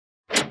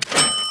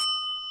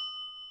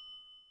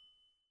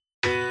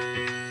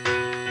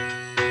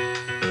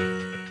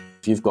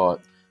If you've got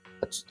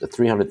a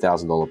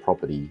 $300,000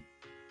 property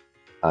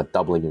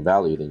doubling in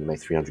value, then you make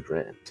 300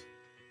 grand.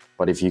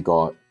 But if you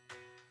got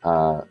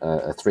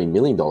a $3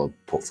 million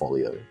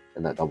portfolio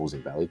and that doubles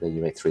in value, then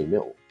you make 3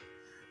 mil.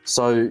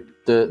 So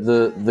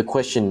the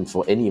question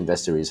for any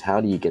investor is,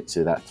 how do you get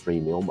to that 3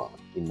 mil mark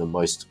in the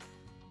most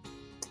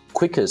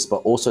quickest, but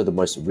also the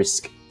most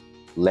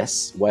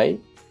risk-less way?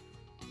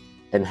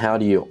 And how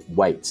do you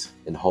wait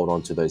and hold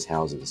on to those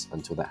houses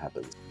until that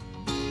happens?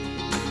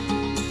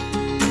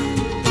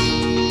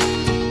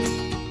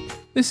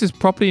 This is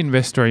Property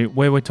Investory,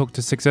 where we talk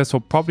to successful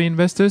property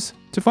investors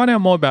to find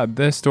out more about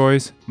their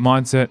stories,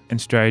 mindset,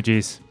 and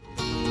strategies.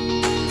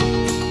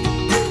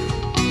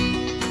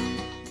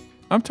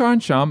 I'm Tyrone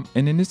Shum,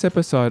 and in this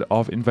episode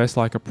of Invest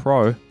Like a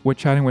Pro, we're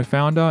chatting with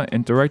founder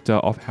and director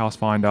of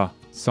Housefinder,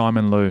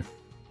 Simon Liu.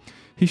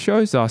 He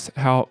shows us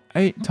how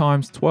 8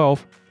 times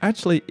 12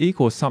 actually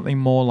equals something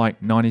more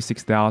like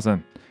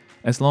 96,000,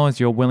 as long as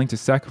you're willing to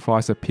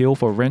sacrifice appeal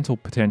for rental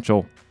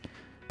potential.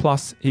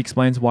 Plus, he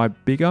explains why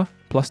bigger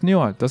plus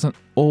newer doesn't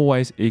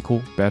always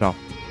equal better.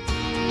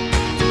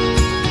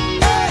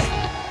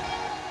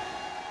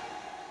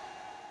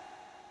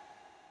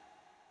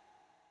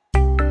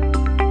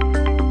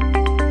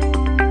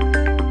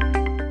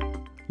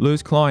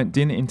 Liu's client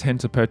didn't intend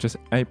to purchase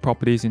 8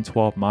 properties in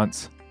 12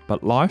 months,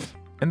 but life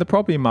and the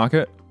property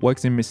market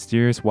works in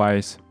mysterious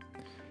ways.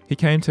 He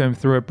came to him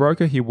through a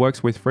broker he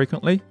works with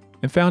frequently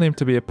and found him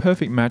to be a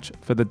perfect match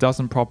for the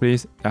dozen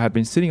properties that had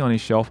been sitting on his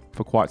shelf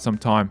for quite some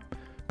time,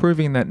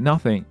 proving that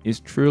nothing is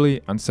truly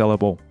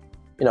unsellable.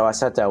 I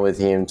sat down with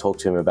him, talked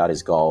to him about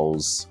his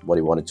goals, what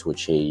he wanted to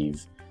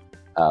achieve.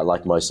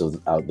 Like most of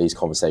these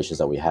conversations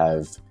that we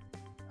have,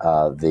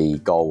 the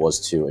goal was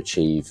to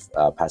achieve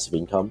passive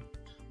income.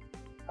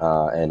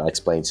 And I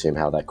explained to him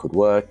how that could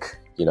work,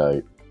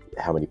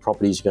 how many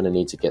properties you're going to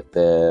need to get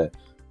there,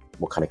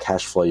 what kind of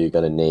cash flow you're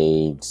going to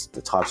need,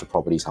 the types of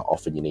properties, how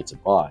often you need to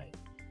buy.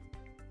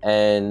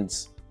 And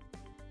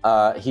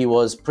he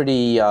was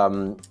pretty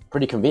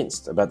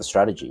convinced about the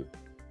strategy.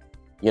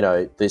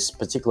 This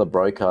particular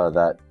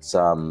broker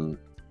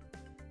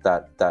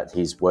that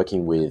he's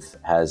working with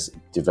has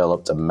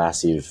developed a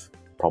massive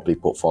property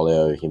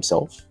portfolio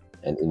himself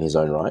and in his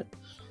own right.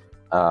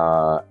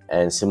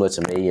 And similar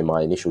to me in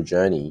my initial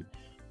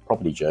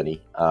property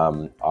journey,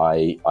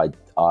 I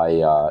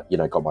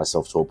got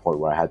myself to a point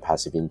where I had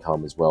passive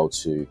income as well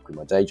to quit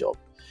my day job.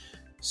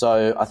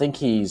 So I think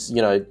he's,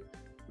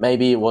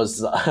 maybe it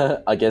was,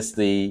 I guess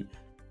the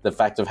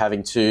fact of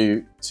having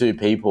two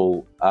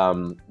people,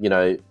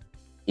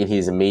 in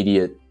his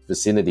immediate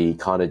vicinity,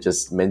 kind of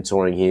just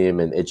mentoring him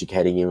and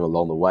educating him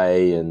along the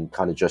way and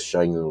kind of just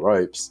showing him the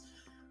ropes,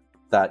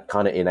 that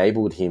kind of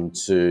enabled him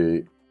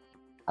to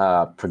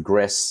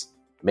progress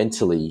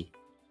mentally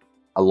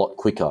a lot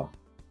quicker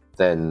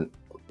than,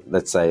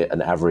 let's say,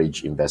 an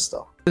average investor.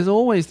 There's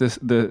always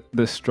the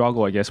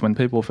struggle, I guess, when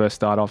people first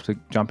start off to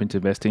jump into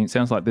investing. It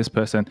sounds like this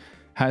person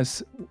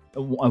has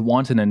a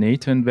want and a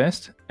need to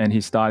invest, and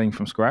he's starting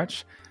from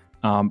scratch,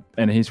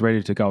 and he's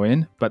ready to go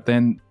in. But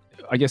then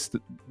I guess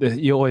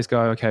you always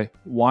go, okay,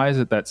 why is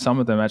it that some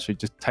of them actually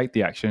just take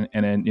the action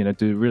and then,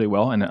 do really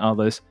well, and then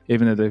others,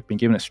 even though they've been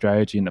given a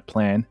strategy and a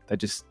plan, they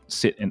just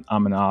sit and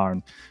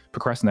and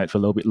procrastinate for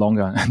a little bit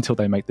longer until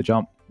they make the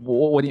jump?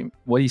 What do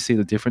you see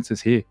the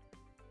differences here?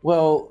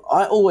 Well,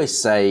 I always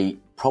say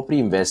property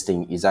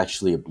investing is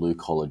actually a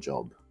blue-collar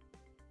job,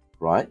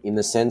 right? In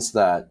the sense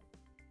that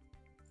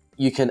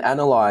you can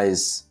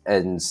analyze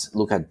and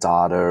look at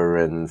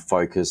data and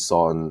focus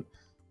on,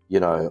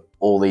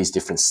 all these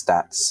different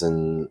stats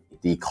and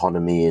the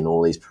economy and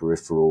all these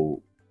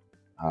peripheral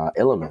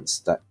elements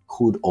that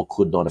could or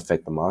could not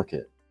affect the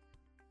market.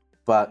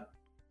 But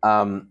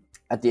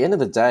at the end of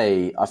the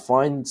day, I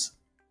find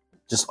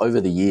just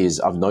over the years,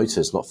 I've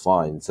noticed, not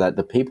find, that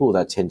the people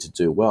that tend to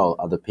do well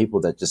are the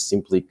people that just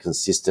simply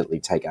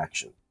consistently take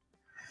action,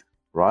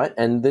 right?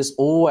 And there's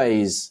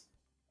always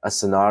a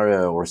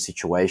scenario or a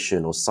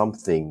situation or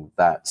something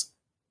that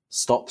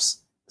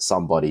stops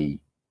somebody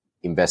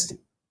investing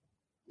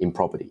in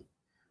property,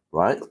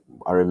 right?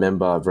 I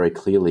remember very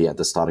clearly at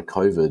the start of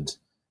COVID,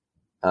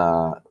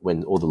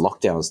 when all the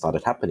lockdowns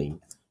started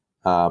happening,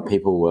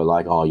 people were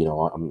like,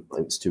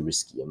 it's too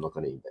risky, I'm not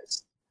going to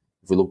invest.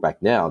 If we look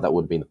back now, that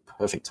would have been the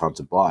perfect time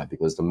to buy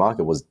because the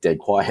market was dead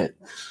quiet.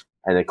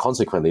 And then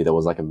consequently, there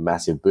was like a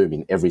massive boom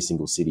in every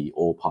single city,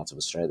 all parts of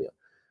Australia.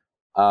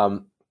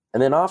 And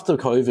then after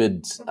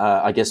COVID,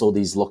 I guess all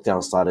these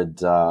lockdowns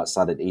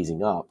started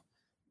easing up.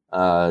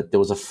 There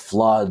was a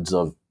flood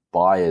of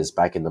buyers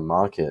back in the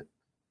market,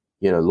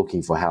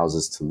 looking for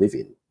houses to live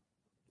in.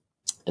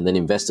 And then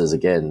investors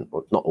again,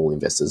 or not all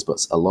investors,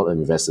 but a lot of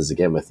investors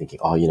again were thinking,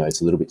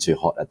 it's a little bit too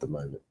hot at the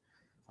moment.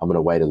 I'm going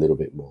to wait a little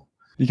bit more.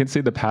 You can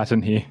see the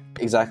pattern here.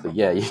 Exactly,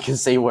 yeah. You can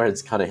see where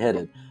it's kind of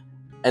headed.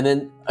 And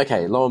then,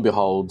 okay, lo and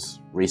behold,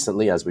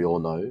 recently, as we all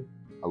know,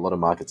 a lot of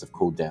markets have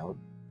cooled down.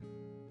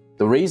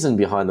 The reason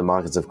behind the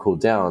markets have cooled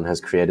down has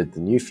created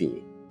the new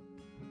fear.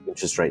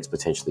 Interest rates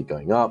potentially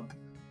going up,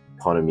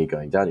 economy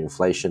going down,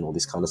 inflation, all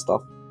this kind of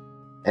stuff.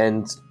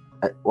 And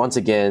once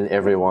again,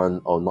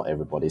 everyone, or not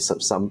everybody,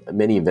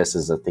 many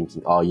investors are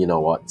thinking, oh, you know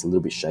what, it's a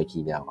little bit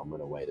shaky now, I'm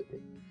going to wait a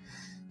bit.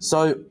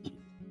 So,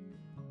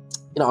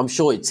 I'm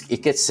sure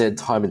it gets said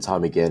time and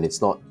time again,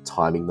 it's not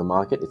timing the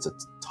market, it's a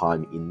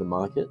time in the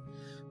market.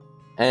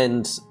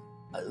 And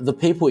the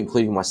people,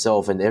 including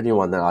myself and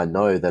everyone that I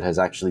know that has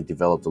actually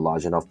developed a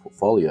large enough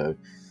portfolio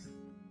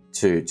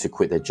to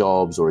quit their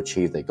jobs or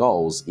achieve their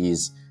goals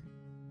is,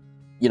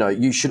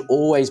 you should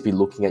always be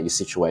looking at your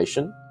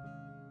situation,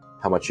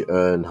 how much you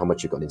earn, how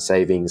much you've got in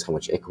savings, how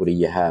much equity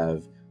you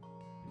have.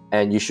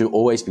 And you should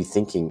always be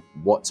thinking,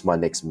 what's my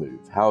next move?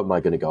 How am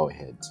I going to go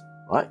ahead,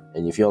 right?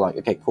 And if you're like,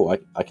 okay, cool,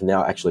 I can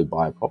now actually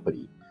buy a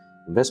property,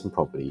 investment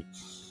property.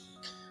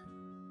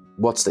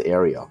 What's the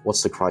area?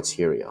 What's the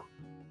criteria?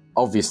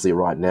 Obviously,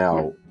 right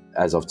now,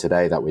 as of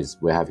today that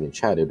we're having a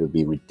chat, it would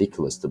be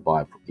ridiculous to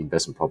buy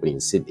investment property in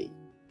Sydney,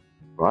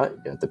 right?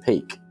 At the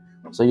peak.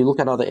 So you look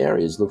at other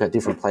areas, look at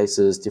different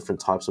places, different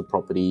types of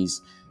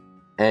properties,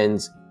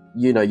 and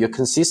your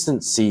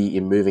consistency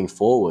in moving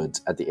forward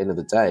at the end of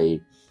the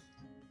day,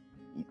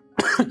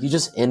 you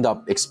just end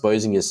up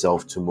exposing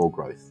yourself to more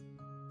growth.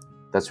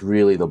 That's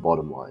really the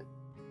bottom line.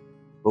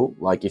 Well,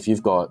 like if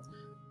you've got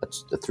a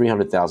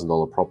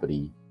 $300,000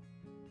 property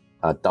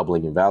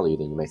doubling in value,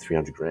 then you make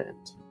 300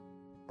 grand.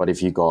 But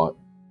if you got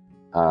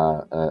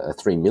a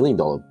 $3 million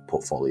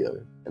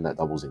portfolio and that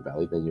doubles in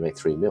value, then you make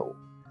 3 mil.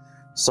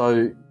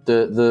 So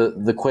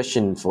the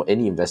question for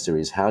any investor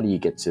is, how do you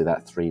get to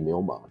that 3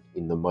 mil mark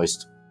in the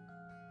most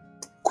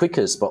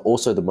quickest, but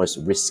also the most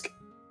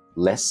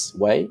risk-less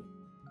way?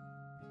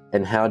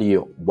 And how do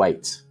you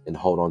wait and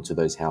hold on to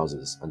those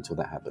houses until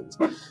that happens?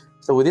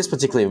 So with this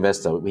particular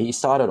investor, he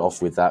started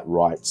off with that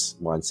right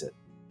mindset.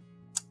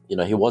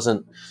 He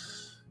wasn't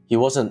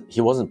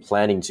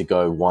planning to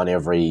go one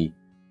every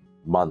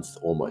month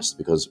almost,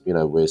 because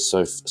we're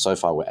so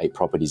far we're 8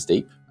 properties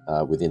deep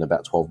within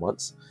about 12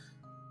 months.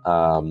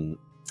 The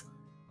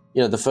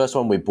first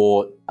one we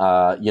bought,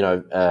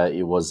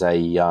 it was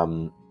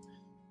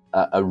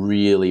a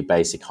really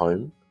basic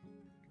home,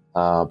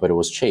 but it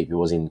was cheap. It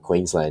was in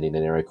Queensland, in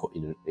an area called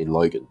in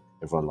Logan.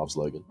 Everyone loves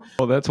Logan.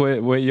 Well, that's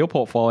where your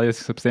portfolio is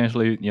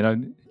substantially,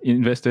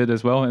 invested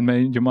as well and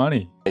made your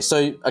money.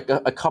 So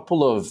a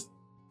couple of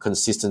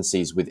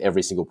consistencies with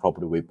every single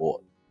property we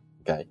bought.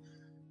 Okay,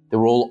 they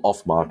were all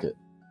off market.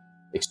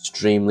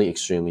 Extremely,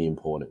 extremely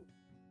important.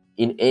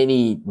 In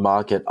any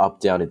market, up,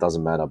 down, it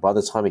doesn't matter. By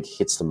the time it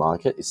hits the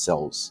market, it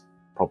sells.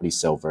 Properties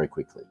sell very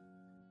quickly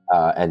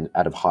and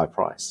at a high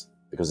price,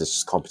 because it's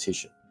just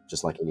competition,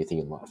 just like anything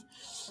in life.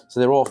 So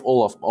they're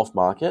all off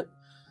market.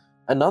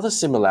 Another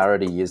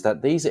similarity is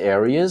that these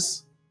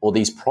areas or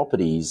these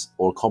properties,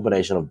 or a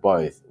combination of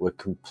both, were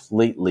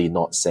completely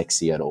not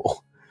sexy at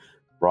all,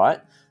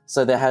 right?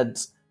 So they had,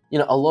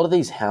 a lot of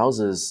these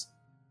houses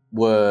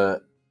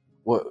were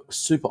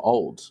super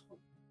old,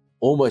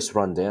 almost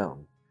run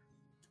down.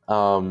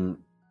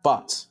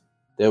 But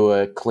they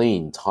were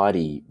clean,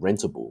 tidy,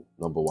 rentable,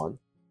 number one.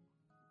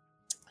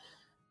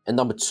 And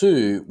number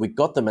two, we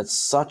got them at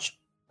such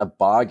a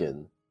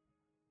bargain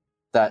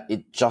that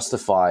it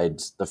justified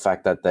the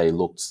fact that they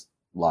looked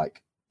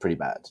like pretty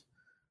bad,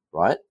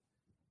 right?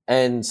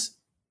 And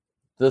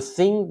the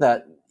thing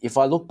that, if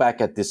I look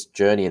back at this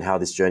journey and how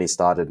this journey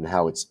started and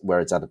where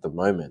it's at the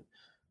moment,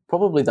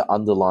 probably the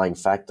underlying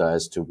factor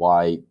as to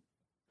why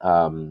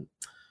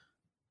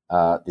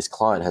this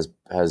client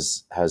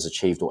has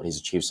achieved what he's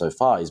achieved so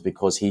far is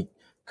because he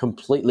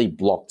completely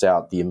blocked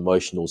out the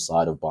emotional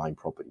side of buying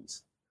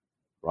properties,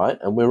 right?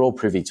 And we're all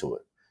privy to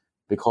it,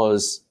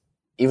 because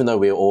even though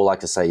we all like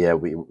to say, yeah,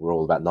 we're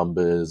all about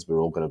numbers, we're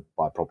all going to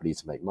buy property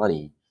to make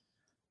money,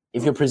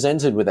 if you're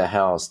presented with a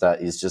house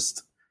that is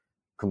just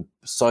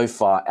so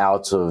far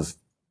out of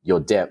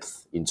your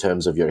depth in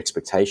terms of your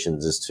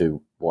expectations as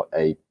to what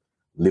a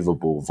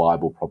livable,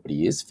 viable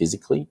property is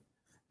physically,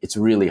 it's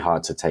really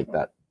hard to take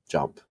that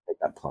jump, take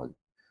that plunge,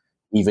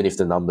 even if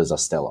the numbers are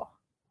stellar,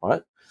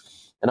 right?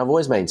 And I've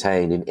always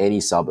maintained, in any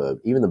suburb,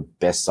 even the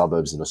best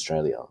suburbs in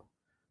Australia,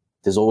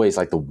 there's always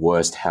like the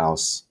worst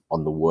house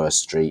on the worst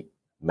street,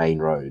 main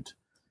road,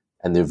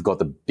 and they've got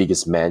the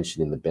biggest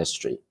mansion in the best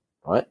street,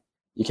 right?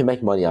 You can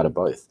make money out of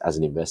both as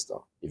an investor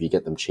if you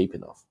get them cheap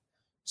enough.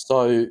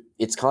 So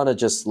it's kind of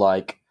just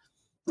like,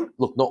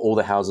 look, not all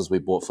the houses we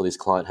bought for this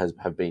client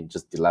have been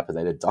just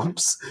dilapidated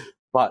dumps,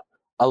 but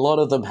a lot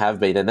of them have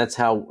been. And that's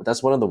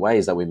one of the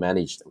ways that we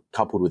managed,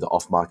 coupled with the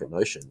off-market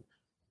notion,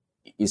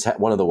 is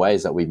one of the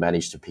ways that we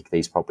managed to pick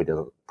these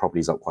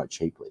properties up quite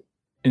cheaply.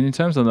 And in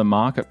terms of the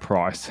market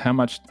price, how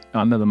much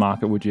under the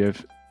market would you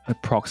have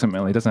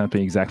approximately? It doesn't have to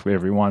be exact for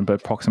everyone, but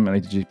approximately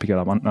did you pick it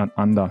up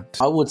under?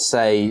 I would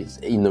say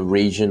in the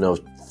region of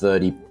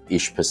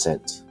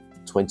 30-ish%.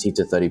 20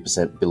 to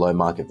 30% below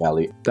market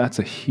value. That's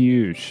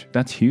huge.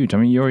 I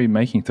mean, you're already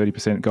making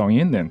 30% going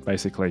in then,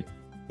 basically.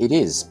 It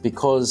is,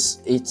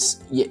 because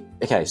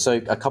okay, so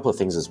a couple of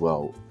things as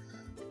well.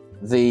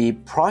 The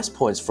price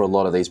points for a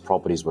lot of these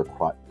properties were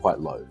quite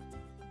low,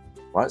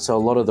 right? So a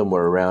lot of them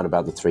were around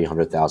about the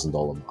 $300,000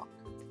 mark.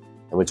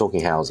 And we're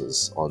talking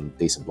houses on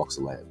decent blocks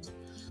of land.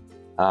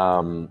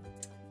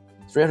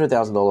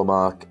 $300,000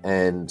 mark,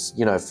 and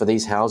for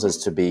these houses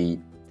to be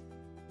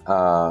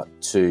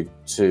to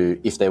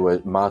if they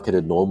were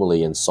marketed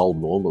normally and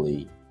sold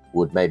normally,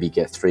 would maybe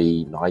get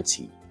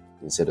 390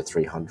 instead of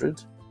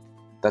 300.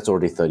 That's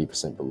already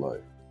 30%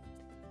 below.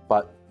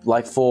 But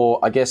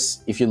I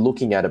guess if you're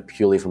looking at it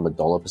purely from a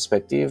dollar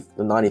perspective,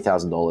 the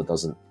 $90,000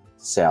 doesn't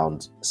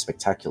sound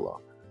spectacular,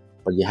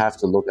 but you have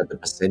to look at the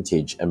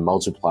percentage and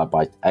multiply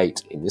by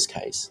 8 in this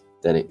case,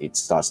 then it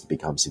starts to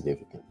become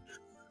significant.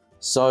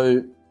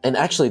 So, and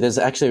actually, there's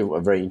actually a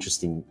very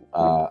interesting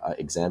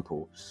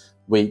example.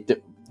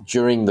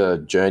 During the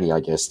journey, I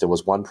guess, there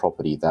was one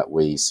property that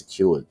we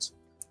secured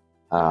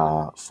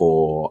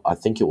for, I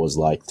think it was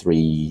like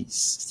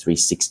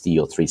 360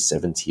 or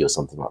 370 or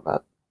something like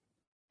that,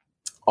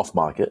 off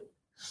market.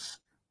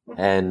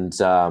 And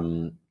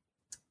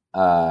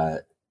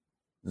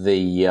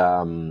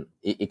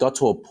it got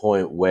to a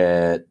point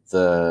where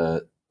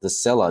the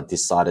seller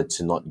decided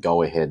to not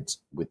go ahead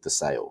with the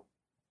sale,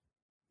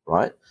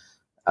 right?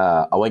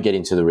 I won't get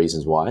into the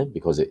reasons why,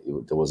 because there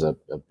was a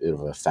bit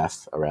of a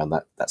faff around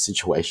that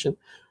situation.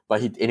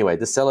 But anyway,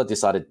 the seller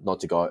decided not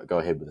to go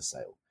ahead with the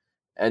sale.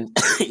 And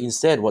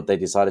instead, what they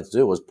decided to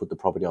do was put the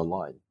property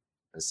online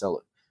and sell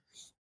it.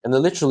 And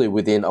then literally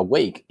within a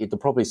week, the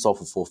property sold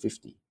for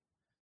 $450.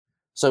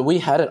 So we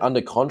had it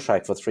under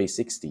contract for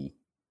 $360.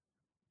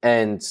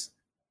 And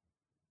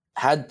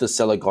had the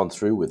seller gone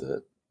through with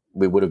it,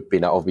 we would have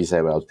been obviously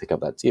able to pick up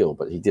that deal,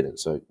 but he didn't.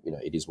 So,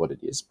 it is what it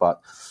is. But,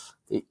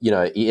 he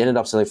ended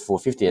up selling for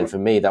 $450. And for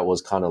me, that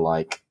was kind of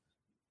like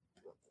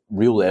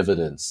real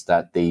evidence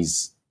that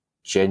these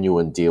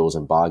genuine deals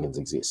and bargains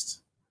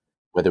exist,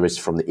 whether it's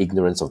from the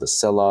ignorance of the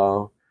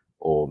seller,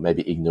 or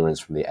maybe ignorance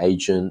from the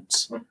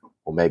agent,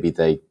 or maybe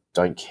they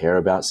don't care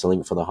about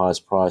selling it for the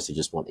highest price. They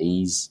just want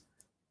ease.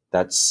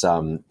 That's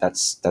kind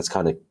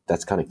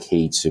of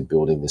key to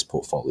building this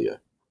portfolio.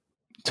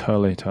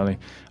 Totally.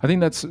 I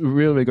think that's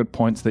really good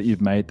points that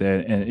you've made there,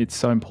 and it's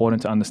so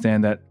important to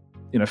understand that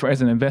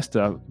as an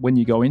investor, when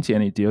you go into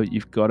any deal,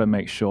 you've got to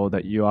make sure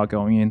that you are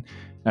going in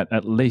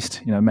at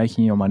least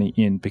making your money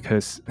in,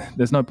 because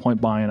there's no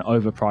point buying an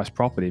overpriced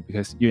property,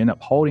 because you end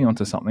up holding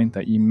onto something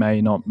that you may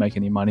not make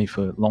any money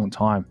for a long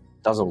time.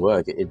 It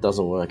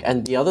doesn't work.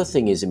 And the other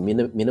thing is it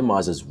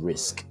minimizes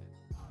risk.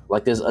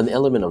 Like, there's an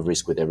element of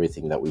risk with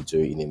everything that we do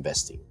in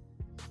investing.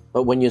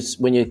 But when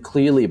you're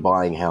clearly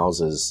buying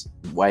houses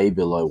way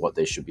below what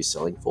they should be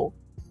selling for,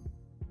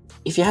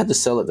 if you had to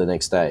sell it the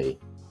next day,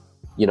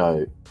 I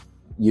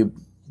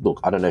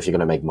don't know if you're going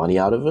to make money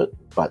out of it,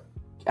 but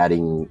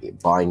adding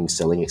buying,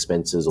 selling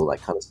expenses, all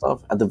that kind of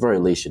stuff, at the very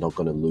least, you're not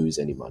going to lose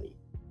any money,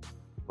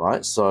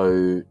 right?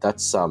 So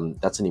that's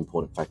an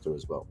important factor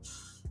as well.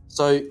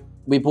 So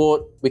we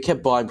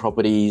kept buying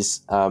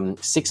properties.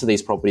 6 of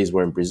these properties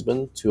were in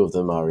Brisbane. 2 of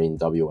them are in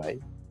WA,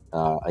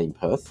 in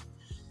Perth.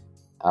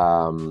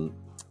 And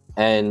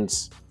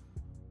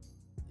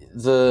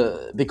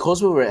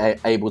because we were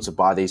able to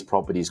buy these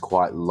properties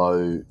quite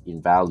low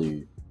in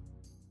value,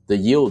 the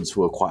yields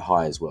were quite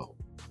high as well.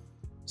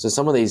 So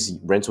some of these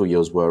rental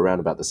yields were around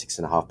about the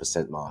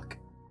 6.5% mark,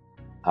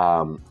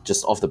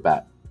 just off the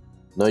bat.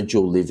 No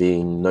dual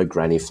living, no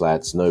granny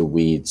flats, no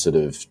weird sort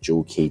of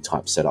dual key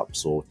type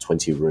setups or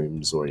 20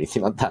 rooms or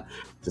anything like that.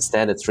 The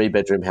standard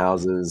 3-bedroom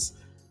houses.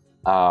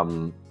 A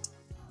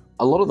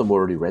lot of them were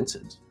already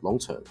rented long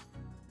term.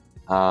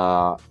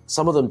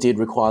 Some of them did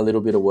require a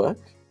little bit of work,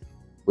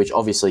 which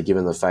obviously,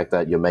 given the fact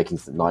that you're making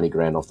 90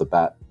 grand off the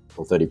bat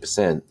or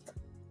 30%,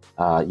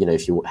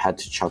 if you had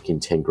to chuck in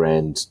 10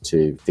 grand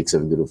to fix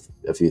a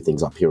few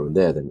things up here and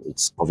there, then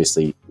it's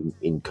obviously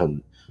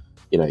income.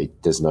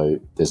 There's no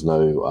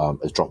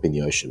a drop in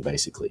the ocean,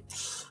 basically.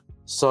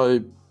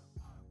 So,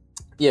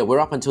 yeah, we're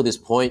up until this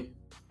point.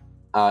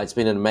 It's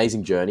been an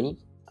amazing journey.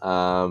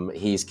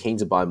 He's keen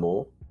to buy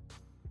more,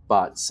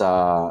 but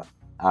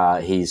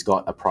he's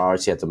got a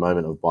priority at the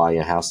moment of buying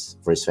a house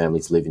for his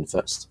family to live in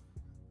first,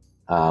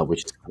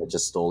 which is kind of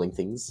just stalling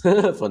things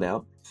for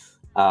now.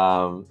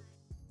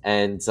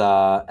 And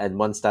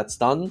once that's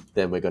done,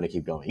 then we're going to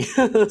keep going.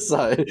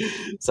 so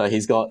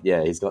he's got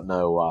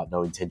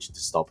no intention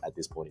to stop at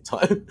this point in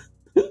time.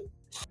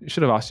 I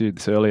should have asked you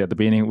this earlier at the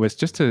beginning, was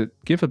just to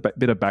give a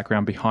bit of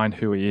background behind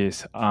who he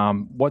is.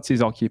 What's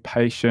his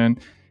occupation?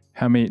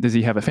 Does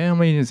he have a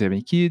family? Does he have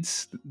any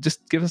kids?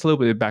 Just give us a little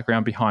bit of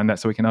background behind that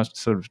so we can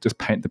sort of just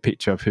paint the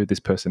picture of who this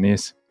person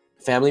is.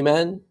 Family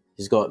man.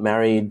 He's got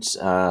married,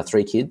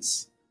 3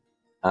 kids.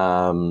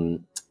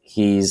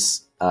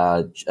 He's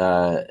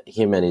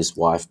him and his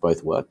wife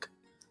both work.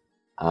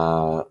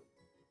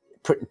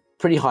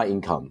 Pretty high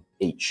income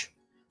each.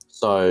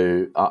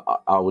 So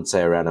I would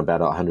say around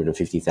about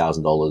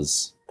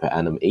 $150,000 per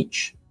annum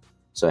each.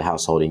 So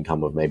household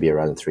income of maybe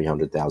around the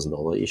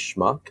 $300,000-ish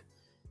mark.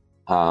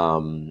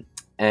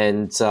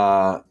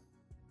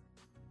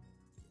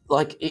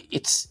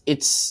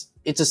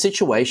 It's a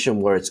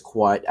situation where it's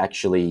quite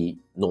actually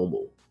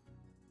normal.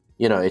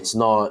 It's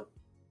not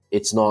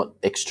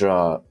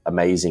extra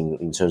amazing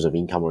in terms of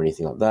income or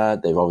anything like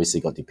that. They've obviously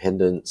got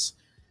dependents.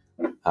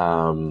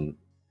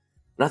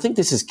 And I think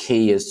this is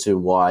key as to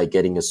why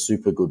getting a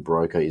super good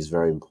broker is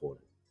very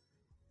important.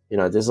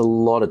 There's a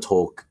lot of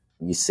talk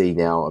you see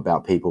now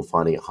about people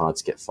finding it hard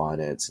to get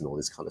finance and all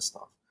this kind of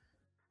stuff.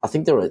 I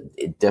think there are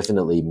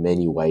definitely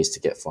many ways to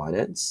get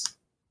finance.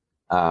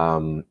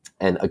 And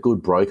a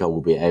good broker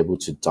will be able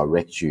to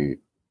direct you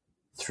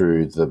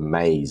through the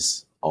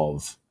maze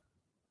of,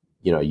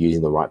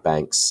 using the right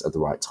banks at the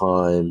right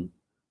time,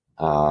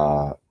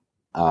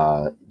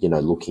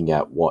 looking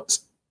at what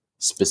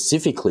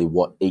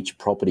each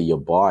property you're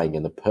buying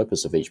and the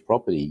purpose of each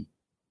property.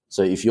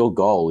 So if your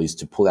goal is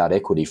to pull out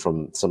equity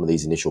from some of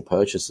these initial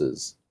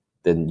purchases,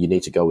 then you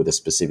need to go with a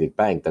specific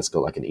bank that's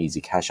got like an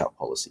easy cash out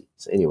policy.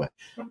 So anyway,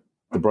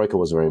 the broker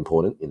was very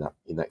important in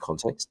that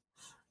context.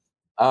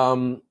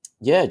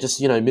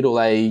 Just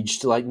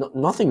middle-aged, like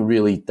nothing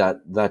really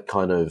that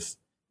kind of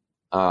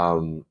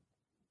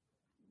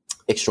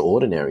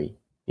extraordinary.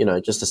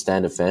 Just a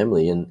standard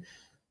family, and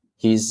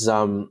he's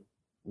I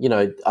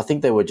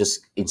think they were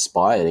just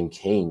inspired and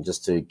keen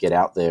just to get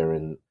out there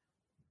and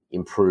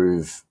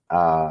improve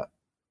not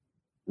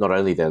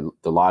only the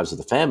lives of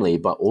the family,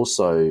 but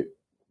also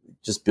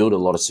just build a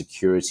lot of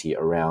security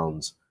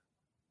around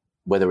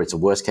whether it's a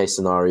worst case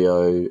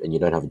scenario and you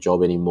don't have a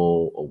job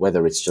anymore, or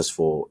whether it's just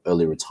for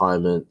early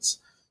retirement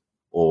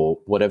or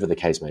whatever the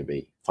case may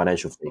be,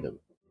 financial freedom.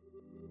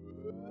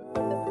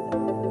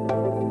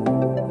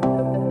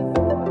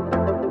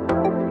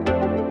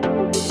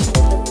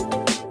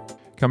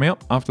 Coming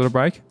up after the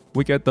break,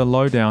 we get the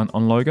lowdown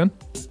on Logan.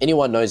 If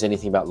anyone knows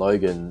anything about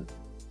Logan,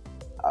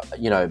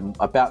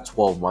 about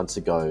 12 months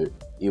ago,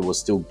 it was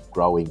still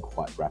growing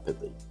quite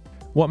rapidly.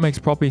 What makes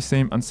property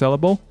seem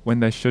unsellable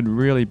when they should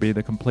really be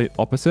the complete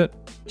opposite?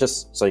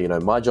 Just so you know,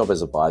 my job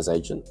as a buyer's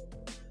agent,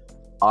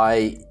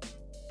 I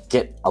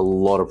get a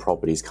lot of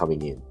properties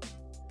coming in.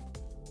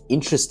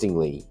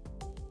 Interestingly,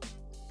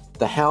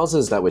 the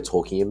houses that we're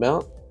talking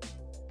about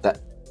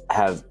that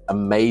have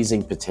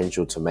amazing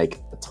potential to make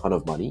a ton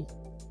of money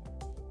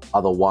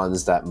are the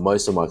ones that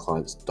most of my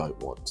clients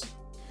don't want.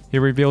 He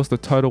reveals the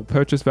total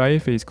purchase value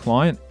for his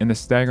client and the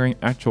staggering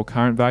actual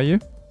current value.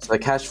 So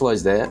cash flow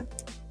is there,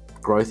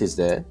 growth is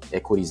there,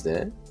 equity is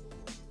there.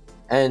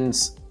 And,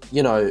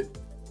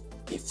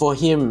 for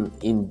him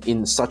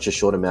in such a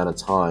short amount of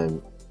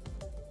time,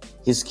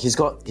 he's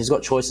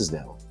got choices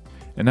now.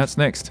 And that's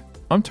next.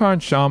 I'm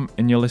Tyron Shum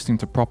and you're listening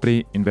to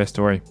Property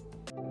Investory.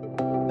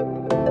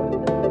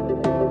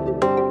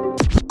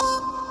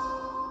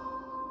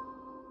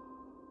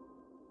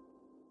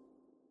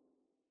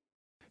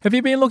 Have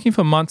you been looking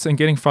for months and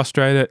getting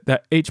frustrated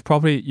that each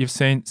property you've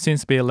seen seems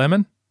to be a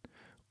lemon?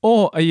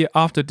 Or are you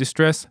after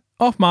distress,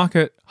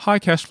 off-market, high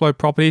cash flow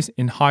properties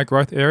in high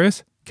growth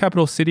areas,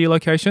 capital city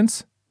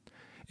locations?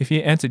 If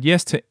you answered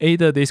yes to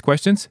either of these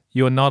questions,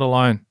 you are not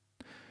alone.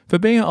 For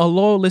being a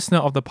loyal listener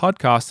of the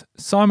podcast,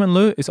 Simon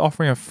Liu is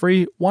offering a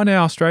free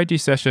 1-hour strategy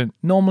session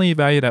normally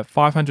valued at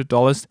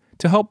 $500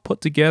 to help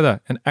put together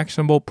an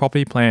actionable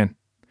property plan.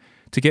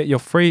 To get your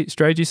free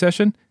strategy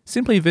session,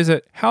 simply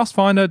visit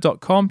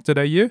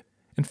housefinder.com.au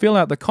and fill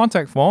out the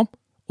contact form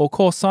or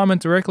call Simon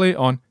directly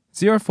on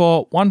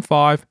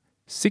 0415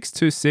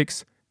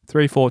 626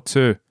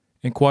 342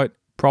 and quote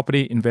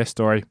Property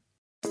Investory.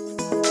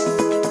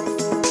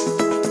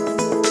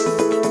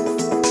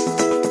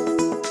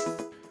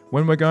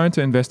 When we're going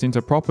to invest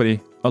into property,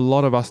 a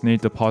lot of us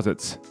need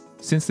deposits.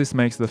 Since this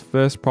makes the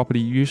first property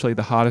usually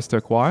the hardest to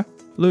acquire,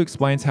 Lou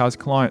explains how his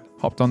client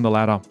hopped on the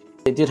ladder.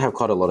 They did have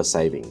quite a lot of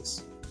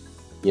savings.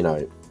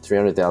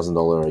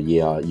 $300,000 a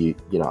year,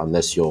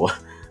 unless you're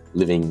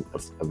living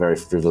a very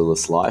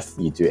frivolous life,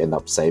 you do end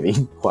up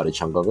saving quite a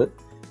chunk of it.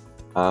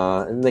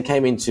 And they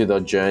came into the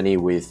journey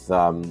with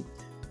a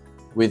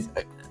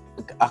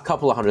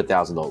couple of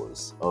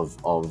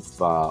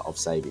 $100,000 of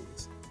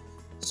savings.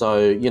 So,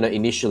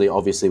 initially,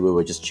 obviously, we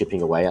were just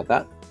chipping away at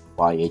that,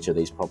 buying each of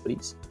these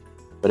properties.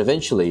 But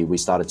eventually, we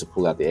started to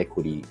pull out the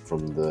equity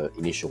from the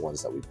initial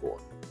ones that we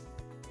bought.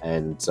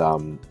 And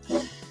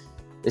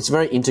it's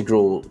very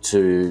integral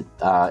to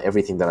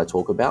everything that I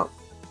talk about.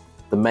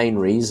 The main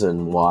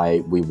reason why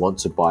we want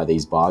to buy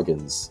these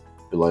bargains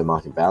below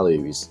market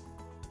value is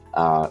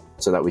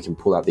so that we can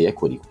pull out the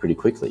equity pretty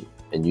quickly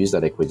and use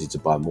that equity to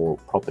buy more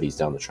properties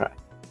down the track.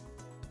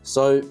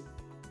 So,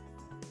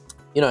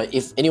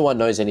 if anyone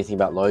knows anything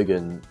about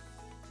Logan,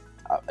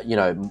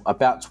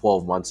 about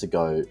 12 months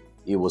ago,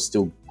 it was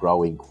still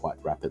growing quite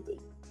rapidly.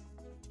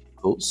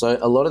 Cool. So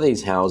a lot of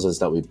these houses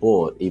that we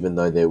bought, even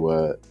though they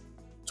were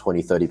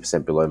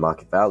 20-30% below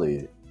market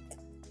value,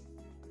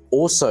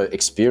 also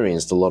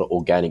experienced a lot of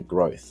organic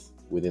growth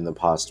within the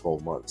past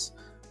 12 months.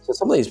 So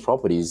some of these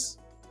properties,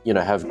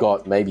 have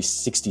got maybe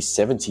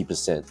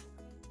 60-70%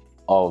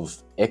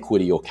 of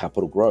equity or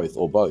capital growth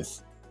or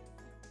both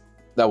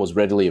that was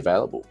readily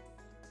available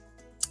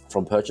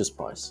from purchase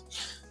price.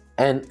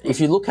 And if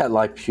you look at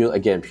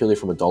purely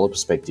from a dollar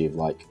perspective,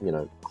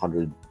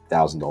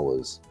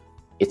 $100,000,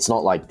 it's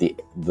not like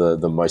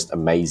the most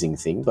amazing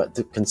thing, but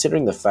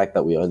considering the fact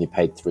that we only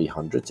paid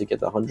 $300 to get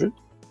the 100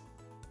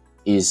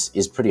 is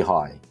pretty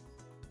high.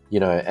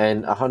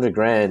 And 100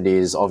 grand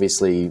is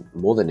obviously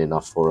more than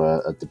enough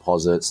for a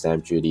deposit,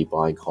 stamp duty,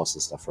 buying costs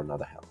and stuff for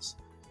another house.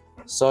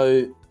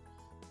 So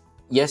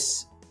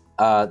yes,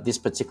 this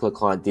particular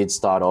client did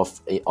start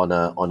off on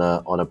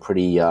a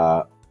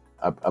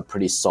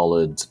pretty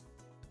solid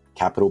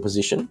capital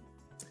position,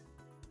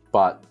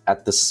 but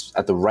at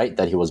the rate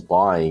that he was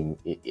buying,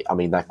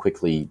 that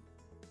quickly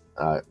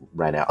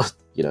ran out,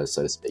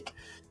 so to speak.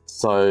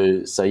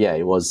 So yeah,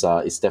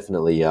 it's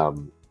definitely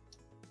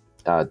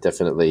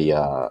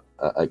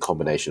a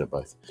combination of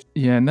both.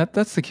 Yeah, and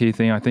that's the key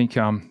thing. I think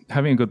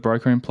having a good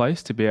broker in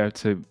place to be able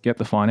to get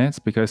the finance,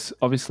 because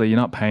obviously you're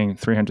not paying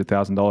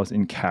 $300,000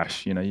 in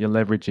cash. You're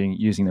leveraging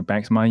using the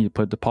bank's money. You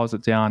put a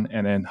deposit down,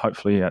 and then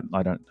hopefully at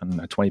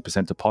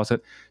 20%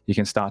 deposit, you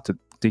can start to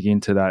dig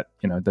into that,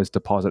 those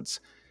deposits.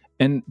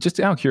 And just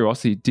out of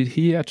curiosity, did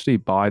he actually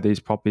buy these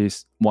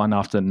properties one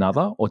after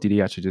another, or did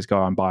he actually just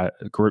go and buy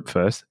a group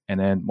first, and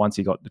then once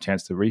he got the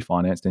chance to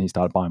refinance, then he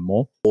started buying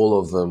more? All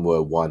of them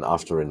were one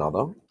after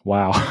another.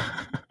 Wow.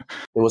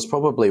 There was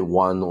probably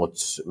one or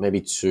two, maybe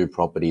two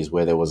properties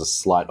where there was a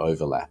slight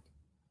overlap.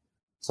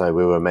 So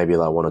we were maybe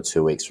like 1 or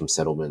 2 weeks from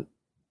settlement.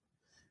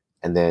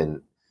 And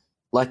then,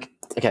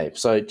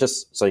 so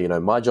just so you know,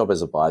 my job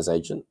as a buyer's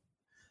agent,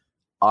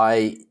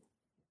 I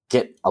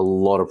get a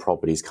lot of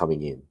properties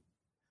coming in.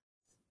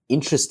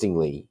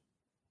 Interestingly,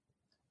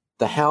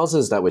 the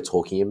houses that we're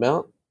talking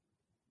about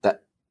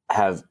that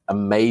have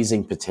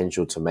amazing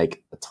potential to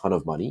make a ton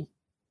of money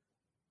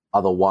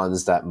are the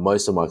ones that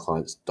most of my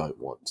clients don't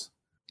want.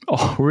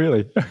 Oh,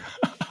 really?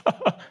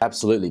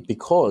 Absolutely,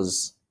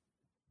 because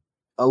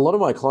a lot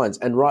of my clients,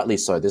 and rightly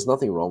so, there's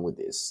nothing wrong with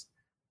this,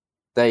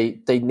 they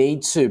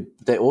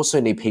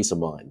also need peace of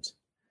mind.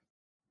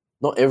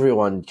 Not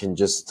everyone can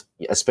just,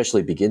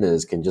 especially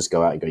beginners, can just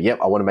go out and go, yep,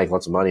 I want to make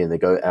lots of money, and they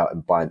go out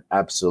and buy an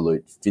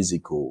absolute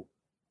physical,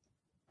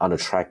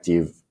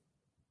 unattractive,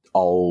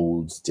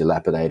 old,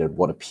 dilapidated,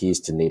 what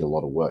appears to need a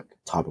lot of work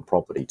type of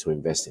property to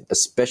invest in,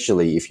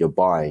 especially if you're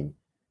buying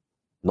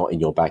not in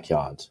your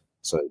backyard,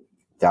 so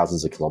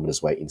thousands of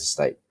kilometers away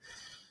interstate.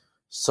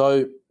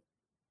 So,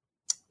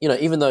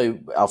 even though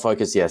our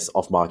focus, yes,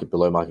 off market,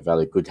 below market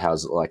value, good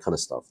houses, all that kind of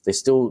stuff, they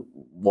still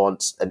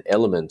want an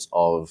element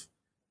of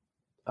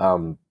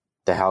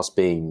the house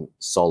being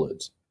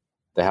solid,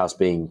 the house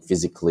being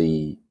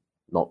physically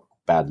not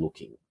bad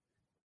looking,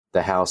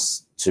 the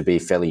house to be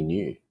fairly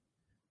new,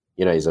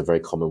 is a very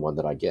common one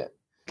that I get.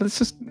 Let's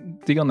just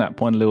dig on that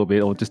point a little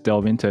bit, or just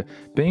delve into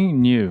being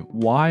new.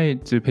 Why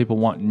do people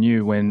want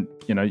new when,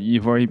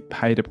 you've already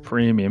paid a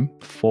premium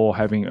for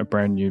having a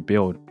brand new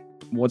build?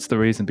 What's the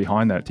reason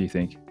behind that, do you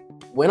think?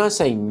 When I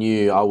say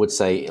new, I would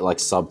say like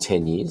sub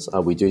 10 years.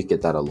 We do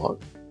get that a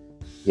lot.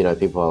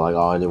 People are like,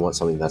 I only want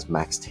something that's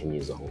max 10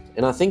 years old.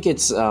 And I think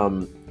it's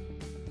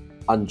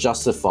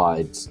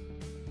unjustified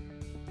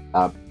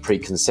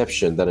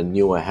preconception that a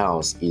newer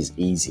house is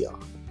easier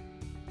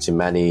to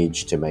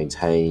manage, to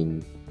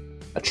maintain,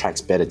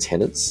 attracts better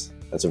tenants.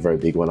 That's a very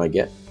big one I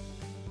get.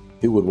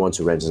 Who would want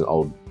to rent an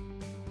old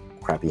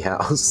crappy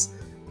house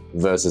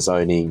versus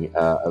renting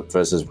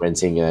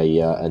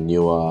a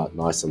newer,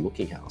 nicer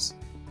looking house?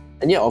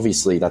 And yeah,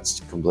 obviously that's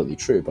completely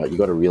true, but you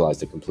got to realize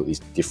they're completely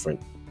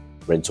different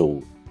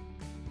rental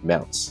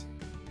amounts,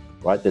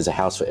 right? There's a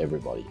house for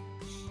everybody.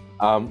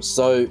 And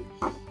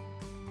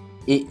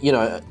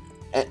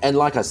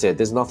like I said,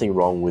 there's nothing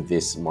wrong with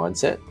this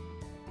mindset,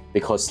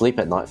 because sleep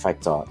at night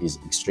factor is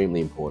extremely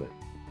important.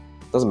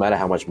 It doesn't matter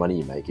how much money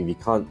you make. If you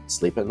can't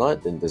sleep at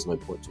night, then there's no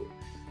point to it.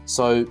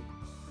 So,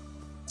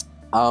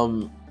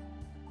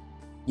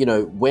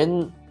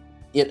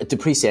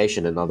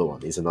 depreciation, another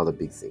one, is another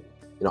big thing.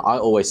 I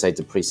always say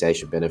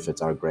depreciation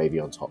benefits are a gravy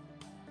on top,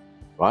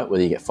 right?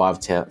 Whether you get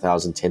 $5,000,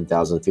 $10,000,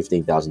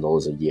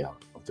 $15,000 a year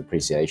of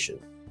depreciation,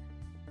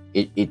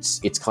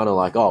 it's kind of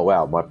like, oh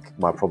wow,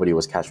 my property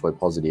was cash flow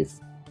positive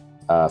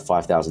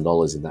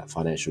 $5,000 in that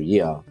financial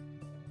year.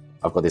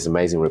 I've got this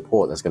amazing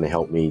report that's going to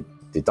help me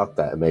deduct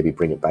that and maybe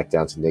bring it back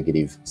down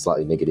to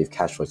slightly negative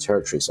cash flow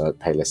territory, so I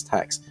pay less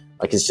tax.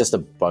 Like, it's just a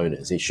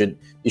bonus. You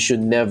should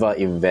never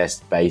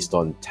invest based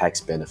on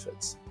tax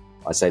benefits.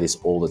 I say this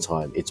all the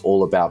time. It's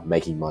all about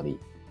making money.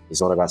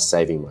 It's not about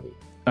saving money.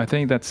 I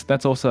think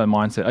that's also a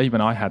mindset.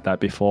 Even I had that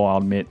before, I'll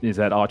admit, is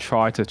that I'll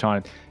try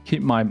to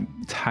keep my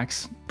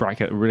tax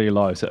bracket really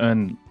low, so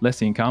earn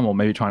less income, or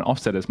maybe try and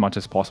offset as much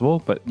as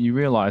possible. But you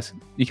realize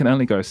you can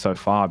only go so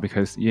far,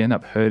 because you end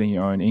up hurting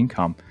your own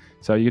income.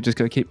 So you're just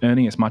going to keep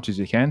earning as much as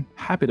you can,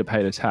 happy to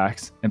pay the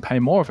tax and pay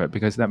more of it,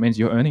 because that means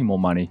you're earning more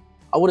money.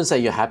 I wouldn't say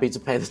you're happy to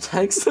pay the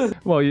tax.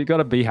 Well, you got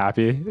to be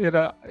happy,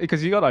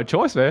 because you got no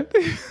choice, man.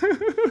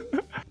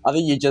 I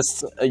think you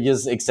just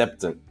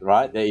accept it,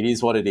 right? It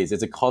is what it is.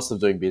 It's a cost of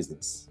doing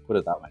business. Put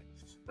it that way.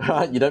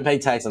 Right? You don't pay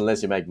tax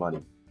unless you make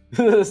money.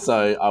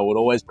 So I would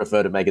always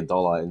prefer to make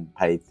 $1 and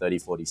pay 30,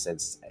 40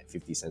 cents,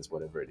 50 cents,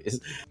 whatever it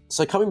is.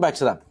 So coming back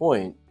to that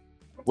point,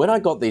 when I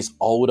got these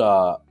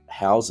older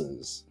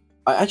houses,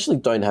 I actually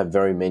don't have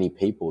very many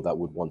people that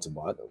would want to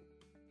buy them.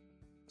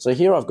 So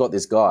here I've got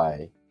this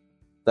guy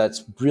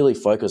that's really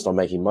focused on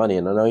making money,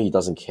 and I know he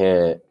doesn't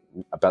care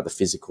about the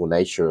physical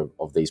nature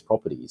of these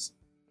properties,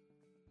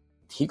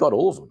 he got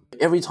all of them.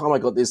 Every time I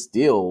got this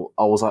deal,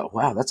 I was like,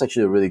 wow, that's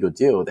actually a really good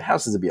deal. The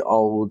house is a bit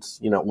old,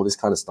 all this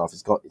kind of stuff.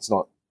 It's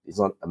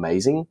not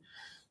amazing,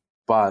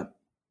 but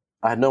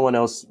I had no one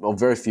else or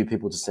very few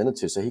people to send it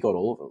to, so he got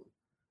all of them.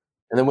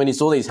 And then when he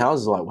saw these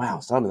houses, like, wow,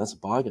 Simon, that's a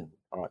bargain.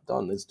 All right,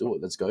 done. Let's do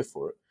it. Let's go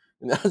for it.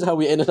 And that's how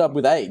we ended up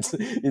with 8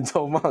 in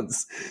 12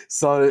 months.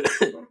 So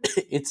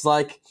it's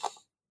like,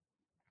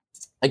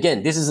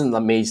 again, this isn't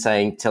like me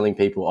telling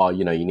people, oh,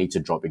 you need to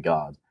drop your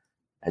guard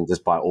and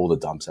just buy all the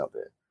dumps out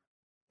there.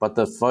 But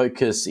the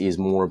focus is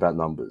more about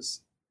numbers.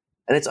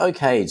 And it's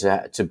okay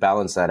to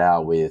balance that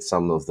out with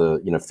some of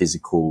the,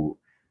 physical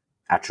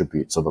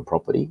attributes of a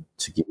property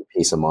to give you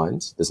peace of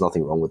mind. There's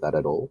nothing wrong with that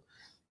at all.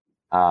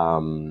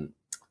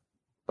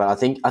 But I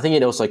think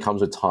it also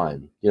comes with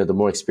time. The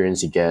more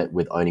experience you get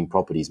with owning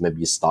properties, maybe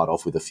you start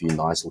off with a few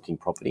nice looking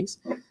properties.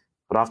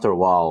 But after a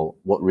while,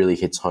 what really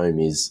hits home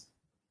is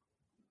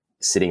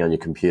sitting on your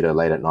computer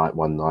late at night,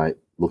 one night,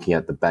 looking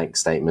at the bank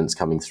statements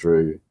coming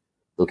through,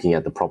 looking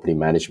at the property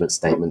management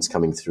statements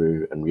coming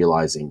through, and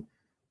realizing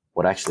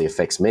what actually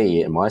affects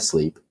me and my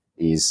sleep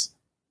is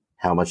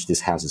how much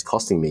this house is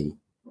costing me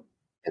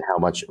and how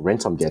much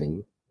rent I'm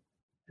getting,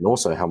 and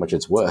also how much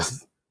it's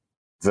worth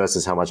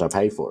versus how much I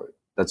pay for it.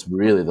 That's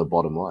really the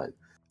bottom line.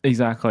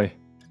 Exactly.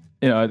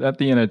 At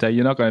the end of the day,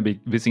 you're not going to be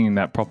visiting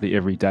that property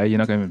every day. You're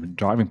not going to be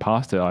driving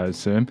past it, I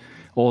assume.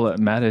 All that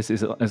matters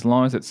is as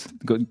long as it's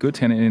got good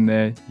tenant in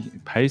there,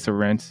 pays the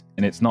rent,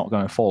 and it's not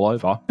going to fall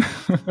over.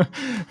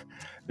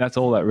 That's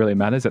all that really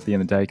matters at the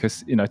end of the day.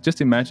 Because,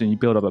 just imagine you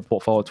build up a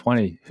portfolio of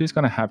 20. Who's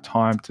going to have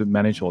time to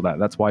manage all that?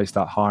 That's why you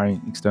start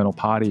hiring external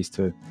parties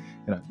to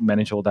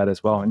manage all that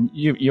as well. And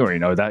you already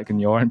know that in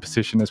your own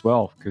position as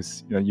well,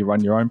 because you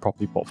run your own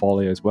property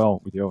portfolio as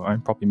well with your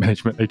own property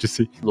management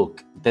agency.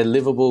 Look, they're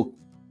livable,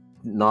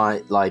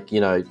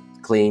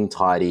 clean,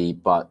 tidy,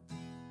 but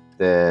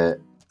they're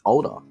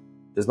older.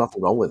 There's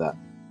nothing wrong with that.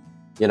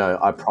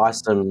 I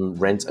price them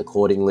rent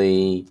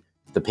accordingly.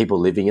 The people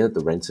living in it, the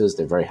renters,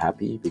 they're very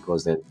happy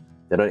because they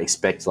don't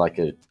expect like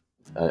a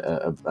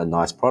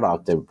nice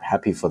product. They're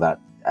happy for that,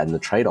 and the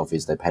trade-off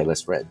is they pay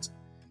less rent.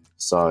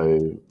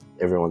 So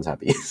everyone's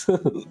happy.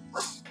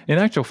 In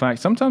actual fact,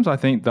 sometimes I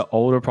think the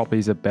older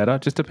properties are better.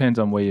 Just depends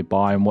on where you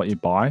buy and what you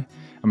buy.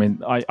 I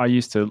mean, I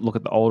used to look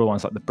at the older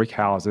ones like the brick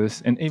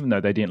houses, and even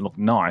though they didn't look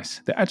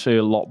nice, they're actually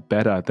a lot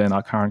better than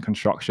our current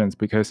constructions,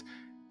 because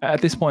at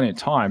this point in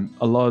time,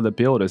 a lot of the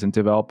builders and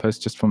developers,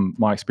 just from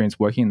my experience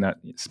working in that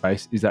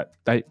space, is that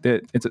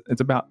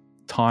it's about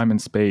time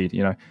and speed.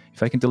 If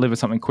they can deliver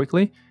something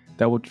quickly,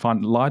 they would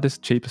find the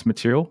lightest, cheapest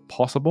material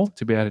possible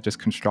to be able to just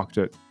construct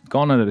it.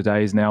 Gone are the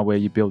days now where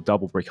you build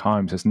double brick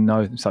homes. There's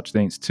no such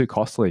thing. It's too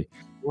costly.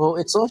 Well,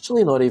 it's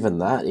actually not even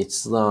that.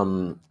 It's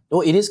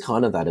it is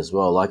kind of that as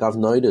well. Like I've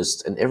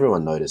noticed, and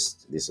everyone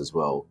noticed this as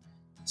well,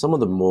 some of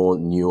the more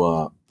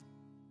newer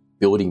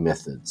building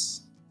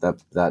methods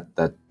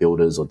that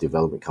builders or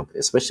development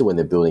companies, especially when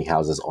they're building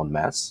houses en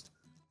masse,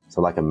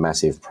 so like a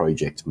massive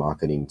project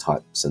marketing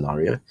type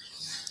scenario,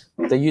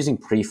 they're using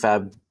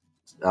prefab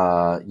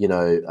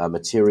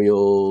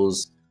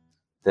materials.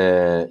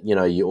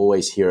 You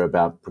always hear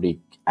about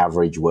pretty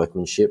average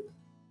workmanship.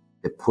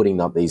 They're putting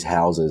up these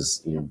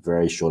houses in a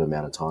very short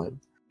amount of time.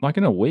 Like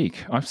in a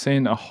week, I've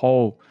seen a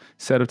whole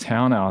set of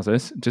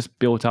townhouses just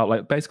built up.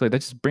 Like basically, they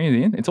just bring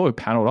it in. It's all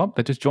paneled up.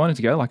 They just join it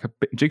together like a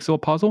jigsaw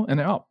puzzle, and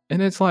they're up.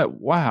 And it's like,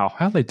 wow,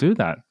 how do they do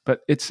that?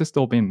 But it's just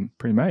all been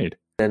pre-made.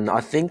 And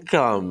I think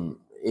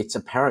it's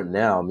apparent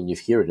now. I mean, you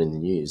hear it in the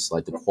news.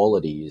 Like the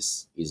quality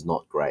is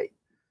not great.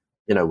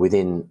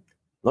 Within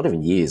not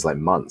even years, like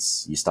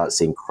months, you start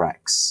seeing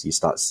cracks. You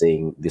start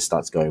seeing this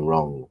starts going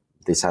wrong.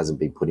 This hasn't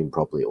been put in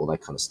properly, all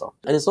that kind of stuff.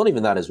 And it's not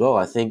even that as well.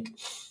 I think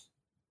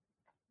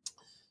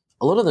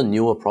a lot of the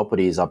newer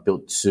properties are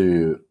built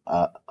to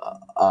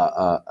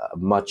a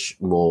much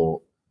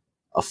more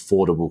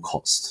affordable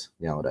cost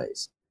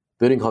nowadays.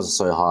 Building costs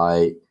are so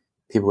high.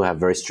 People have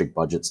very strict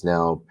budgets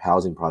now.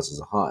 Housing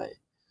prices are high.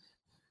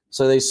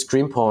 So they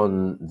scrimp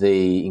on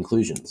the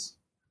inclusions.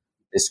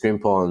 They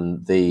scrimp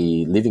on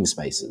the living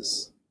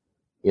spaces.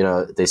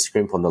 They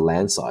scrimp on the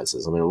land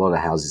sizes. I mean, a lot of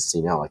houses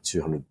see now like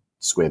 200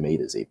 square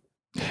meters even.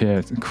 Yeah,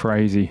 it's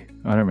crazy.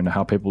 I don't even know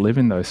how people live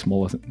in those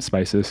smaller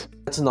spaces.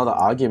 That's another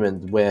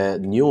argument where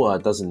newer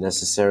doesn't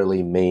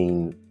necessarily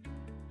mean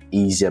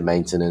easier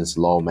maintenance,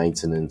 lower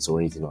maintenance, or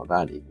anything like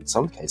that. In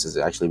some cases,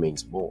 it actually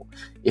means more.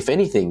 If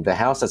anything, the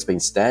house that's been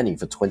standing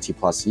for 20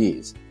 plus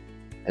years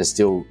and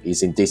still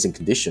is in decent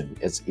condition,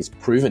 it's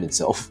proven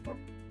itself.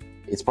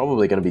 It's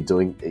probably going to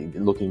be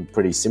looking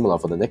pretty similar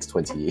for the next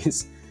 20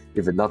 years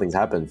if nothing's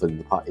happened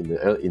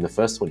in the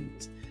first 20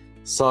 years.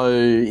 So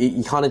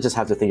you kind of just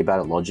have to think about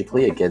it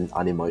logically, again,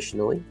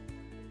 unemotionally.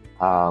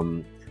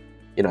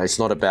 It's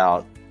not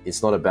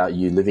about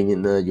you living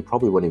in there. You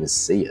probably won't even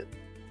see it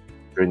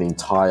during the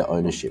entire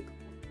ownership,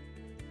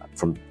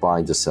 from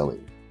buying to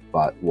selling.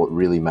 But what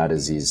really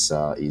matters is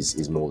more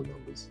the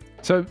numbers.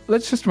 So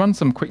let's just run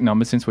some quick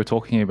numbers since we're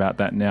talking about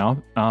that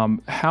now.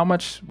 How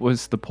much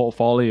was the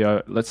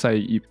portfolio? Let's say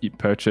you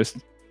purchased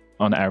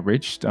on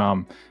average?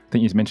 I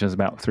think you mentioned it's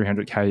about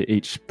 300K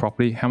each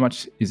property. How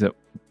much is it,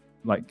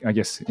 like, I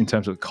guess, in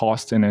terms of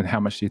cost, and then how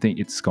much do you think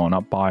it's gone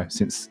up by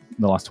since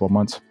the last 12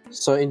 months?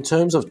 So in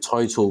terms of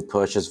total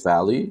purchase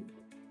value,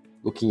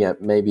 looking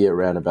at maybe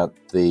around about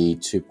the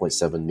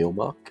 2.7 mil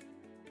mark.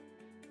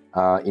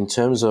 In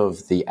terms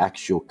of the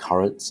actual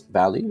current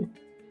value,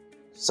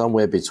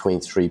 somewhere between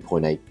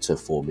 3.8 to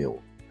 4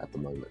 mil at the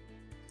moment.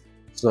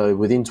 So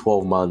within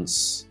 12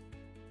 months,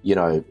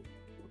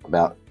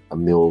 about a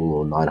mil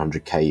or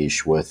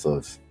 900K-ish worth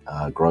of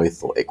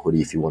growth or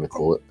equity, if you want to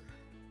call it.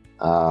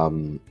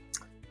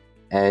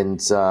 And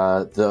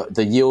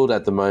the yield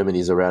at the moment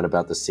is around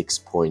about the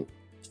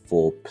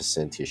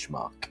 6.4%-ish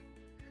mark.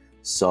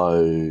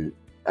 So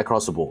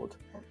across the board.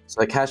 So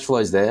the cash flow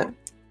is there,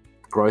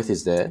 growth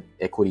is there,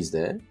 equity is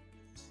there.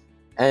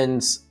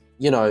 And,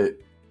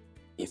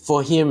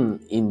 for him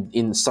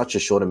in such a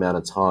short amount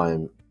of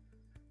time,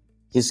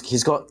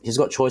 he's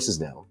got choices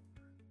now.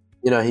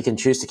 He can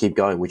choose to keep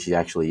going, which he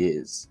actually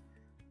is.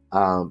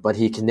 But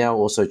he can now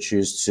also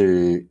choose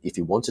to, if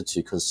he wanted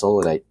to,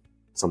 consolidate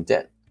some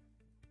debt,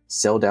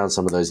 sell down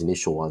some of those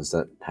initial ones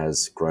that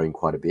has grown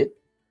quite a bit.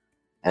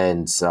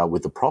 And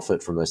with the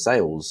profit from those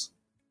sales,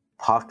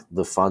 park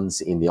the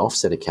funds in the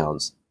offset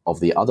accounts of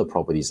the other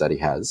properties that he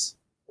has,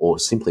 or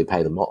simply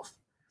pay them off.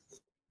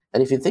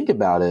 And if you think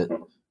about it,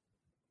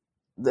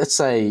 let's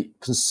say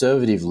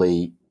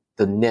conservatively,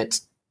 the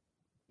net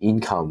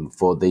income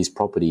for these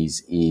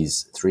properties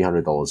is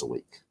 $300 a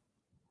week.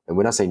 And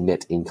when I say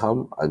net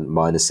income, I'm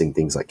minusing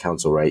things like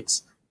council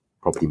rates,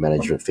 property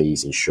management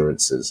fees,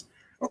 insurances,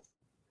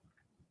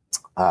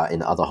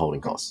 and other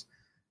holding costs.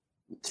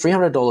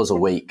 $300 a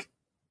week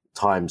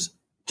times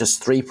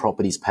just 3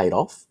 properties paid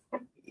off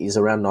is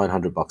around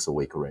 $900 a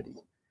week already.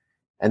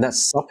 And that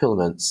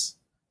supplements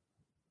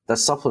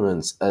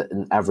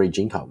an average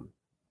income,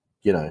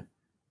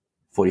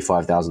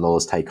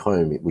 $45,000 take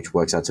home, which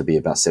works out to be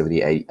about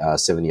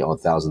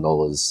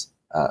 $70,000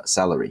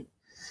 salary.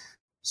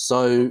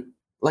 So,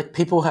 like,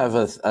 people have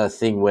a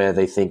thing where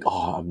they think,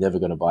 oh, I'm never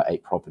going to buy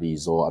 8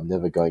 properties, or I'm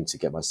never going to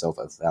get myself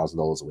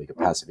 $1,000 a week of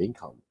passive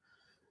income.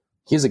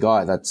 Here's a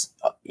guy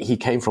he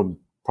came from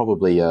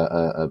probably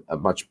a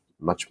much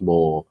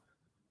more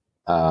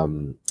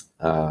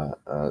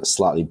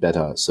slightly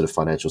better sort of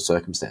financial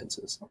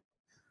circumstances.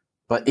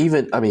 But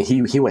even,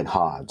 he went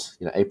hard.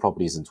 8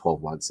 properties in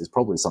 12 months is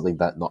probably something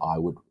that not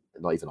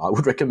even I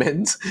would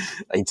recommend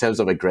in terms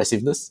of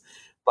aggressiveness.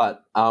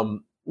 But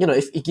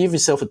if you give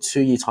yourself a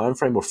 2-year time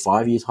frame or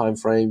 5-year time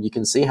frame, you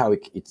can see how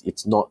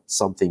it's not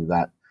something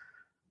that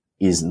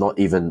is not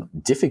even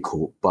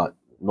difficult, but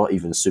not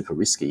even super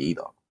risky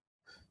either.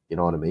 You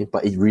know what I mean?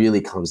 But it really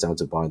comes down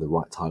to buying the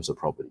right types of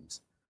properties.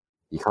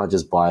 You can't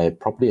just buy a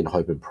property and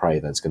hope and pray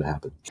that it's going to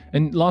happen.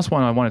 And last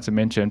one I wanted to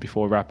mention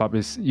before we wrap up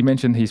is, you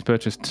mentioned he's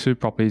purchased 2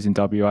 properties in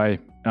WA.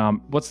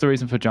 What's the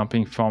reason for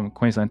jumping from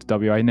Queensland to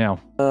WA now?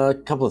 A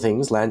couple of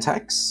things. Land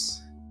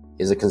tax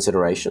is a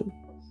consideration.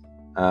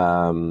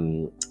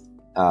 The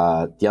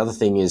other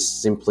thing is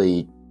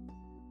simply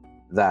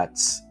that,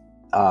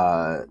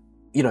 WA,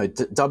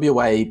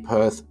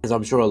 Perth, as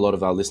I'm sure a lot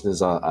of our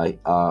listeners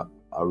are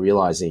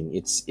realizing,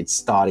 it's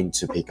starting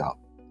to pick up.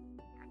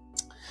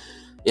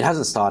 It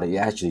hasn't started, it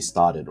actually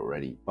started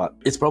already, but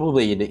it's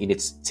probably in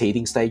its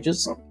teething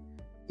stages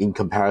in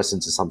comparison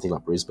to something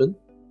like Brisbane.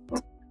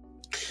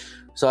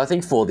 So I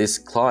think for this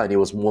client, it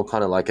was more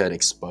kind of like an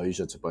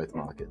exposure to both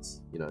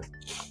markets,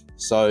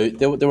 So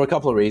there were a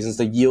couple of reasons.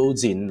 The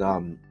yields in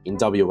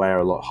WA are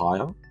a lot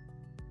higher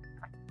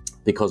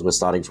because we're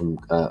starting from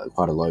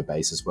quite a low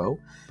base as well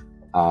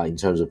in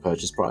terms of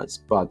purchase price.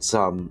 But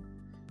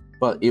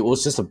it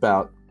was just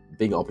about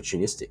being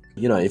opportunistic.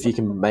 If you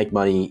can make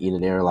money in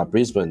an area like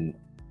Brisbane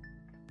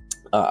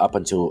up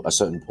until a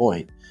certain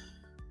point,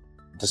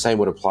 the same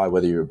would apply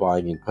whether you're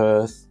buying in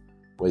Perth,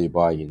 whether you're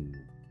buying in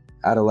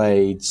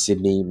Adelaide,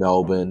 Sydney,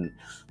 Melbourne.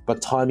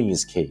 But timing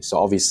is key. So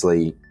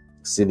obviously,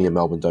 Sydney and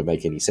Melbourne don't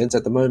make any sense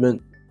at the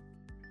moment.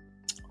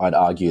 I'd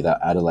argue that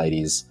Adelaide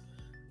is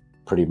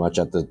pretty much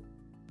a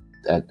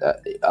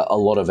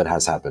lot of it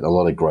has happened. A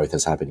lot of growth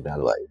has happened in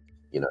Adelaide,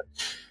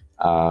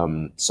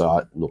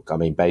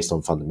 based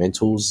on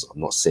fundamentals,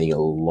 I'm not seeing a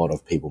lot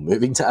of people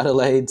moving to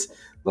Adelaide.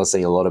 I'm not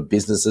seeing a lot of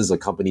businesses or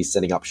companies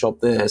setting up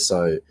shop there.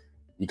 So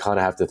you kind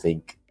of have to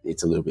think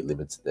it's a little bit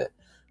limited there.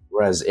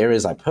 Whereas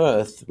areas like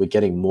Perth, we're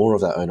getting more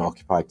of that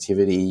owner-occupied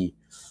activity.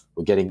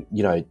 We're getting,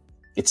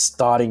 it's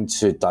starting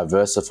to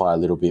diversify a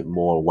little bit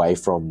more away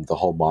from the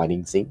whole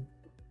mining thing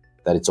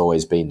that it's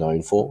always been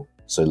known for.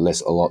 So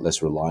a lot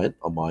less reliant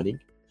on mining.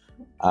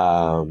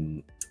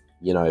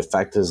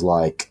 Factors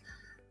like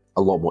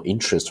a lot more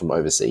interest from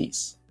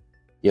overseas,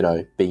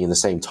 being in the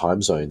same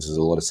time zones as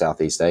a lot of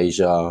Southeast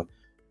Asia,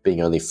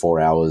 being only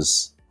 4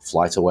 hours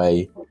flight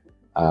away.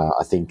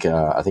 I think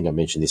I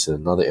mentioned this in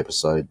another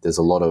episode. There's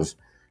a lot of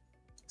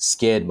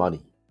scared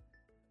money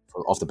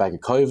off the back of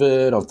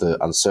COVID, of the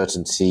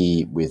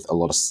uncertainty with a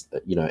lot of,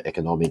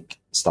 economic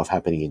stuff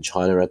happening in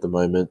China at the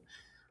moment.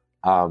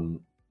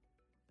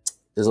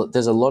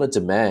 There's a lot of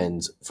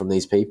demand from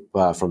these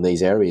people, from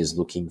these areas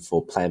looking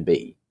for plan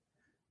B.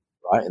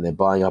 right? And they're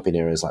buying up in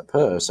areas like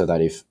Perth so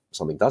that if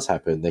something does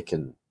happen, they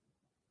can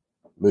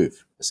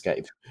move,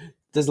 escape.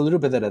 There's a little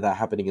bit of that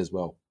happening as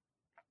well.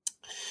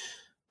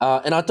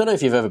 And I don't know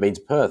if you've ever been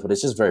to Perth, but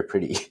it's just very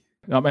pretty.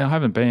 I mean, I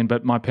haven't been,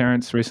 but my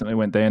parents recently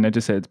went there and they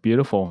just said it's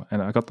beautiful.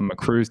 And I got them a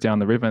cruise down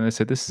the river and they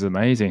said, this is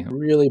amazing.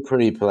 Really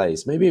pretty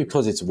place. Maybe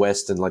because it's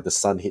west and like the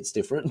sun hits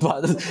different,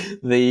 but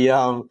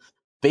the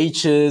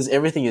beaches,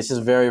 everything is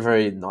just very,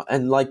 very nice.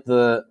 And like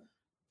the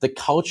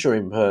culture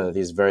in Perth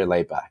is very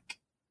laid back.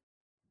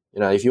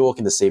 If you walk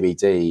in the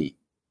CBD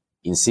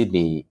in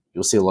Sydney,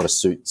 you'll see a lot of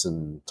suits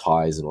and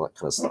ties and all that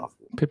kind of stuff.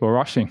 People are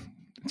rushing.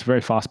 It's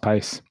very fast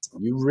paced.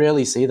 You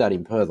rarely see that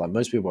in Perth. Like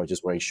most people are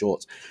just wearing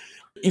shorts.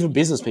 Even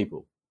business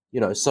people,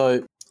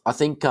 So I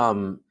think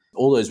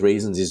all those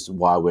reasons is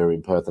why we're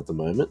in Perth at the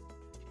moment.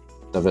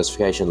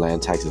 Diversification,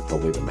 land tax is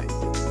probably the main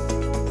thing.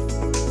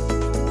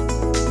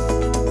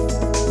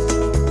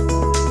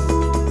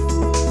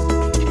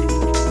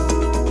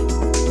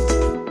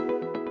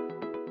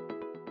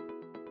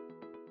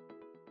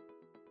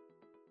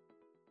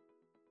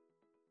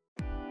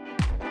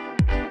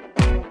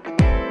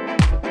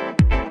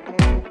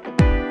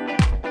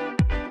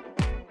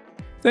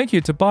 Thank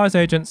you to buyer's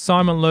agent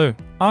Simon Liu,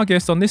 our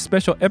guest on this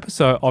special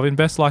episode of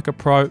Invest Like a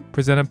Pro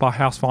presented by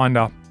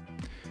Housefinder.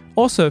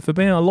 Also, for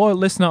being a loyal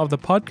listener of the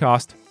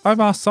podcast, I've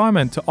asked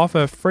Simon to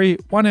offer a free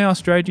 1-hour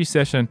strategy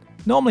session,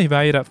 normally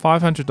valued at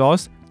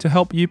 $500, to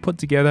help you put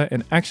together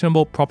an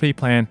actionable property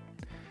plan.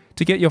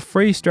 To get your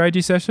free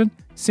strategy session,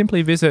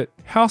 simply visit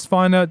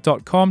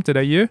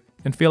housefinder.com.au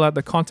and fill out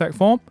the contact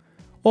form,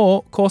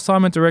 or call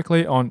Simon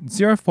directly on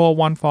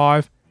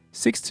 0415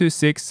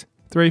 626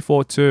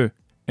 342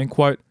 and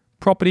quote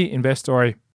Property Investory.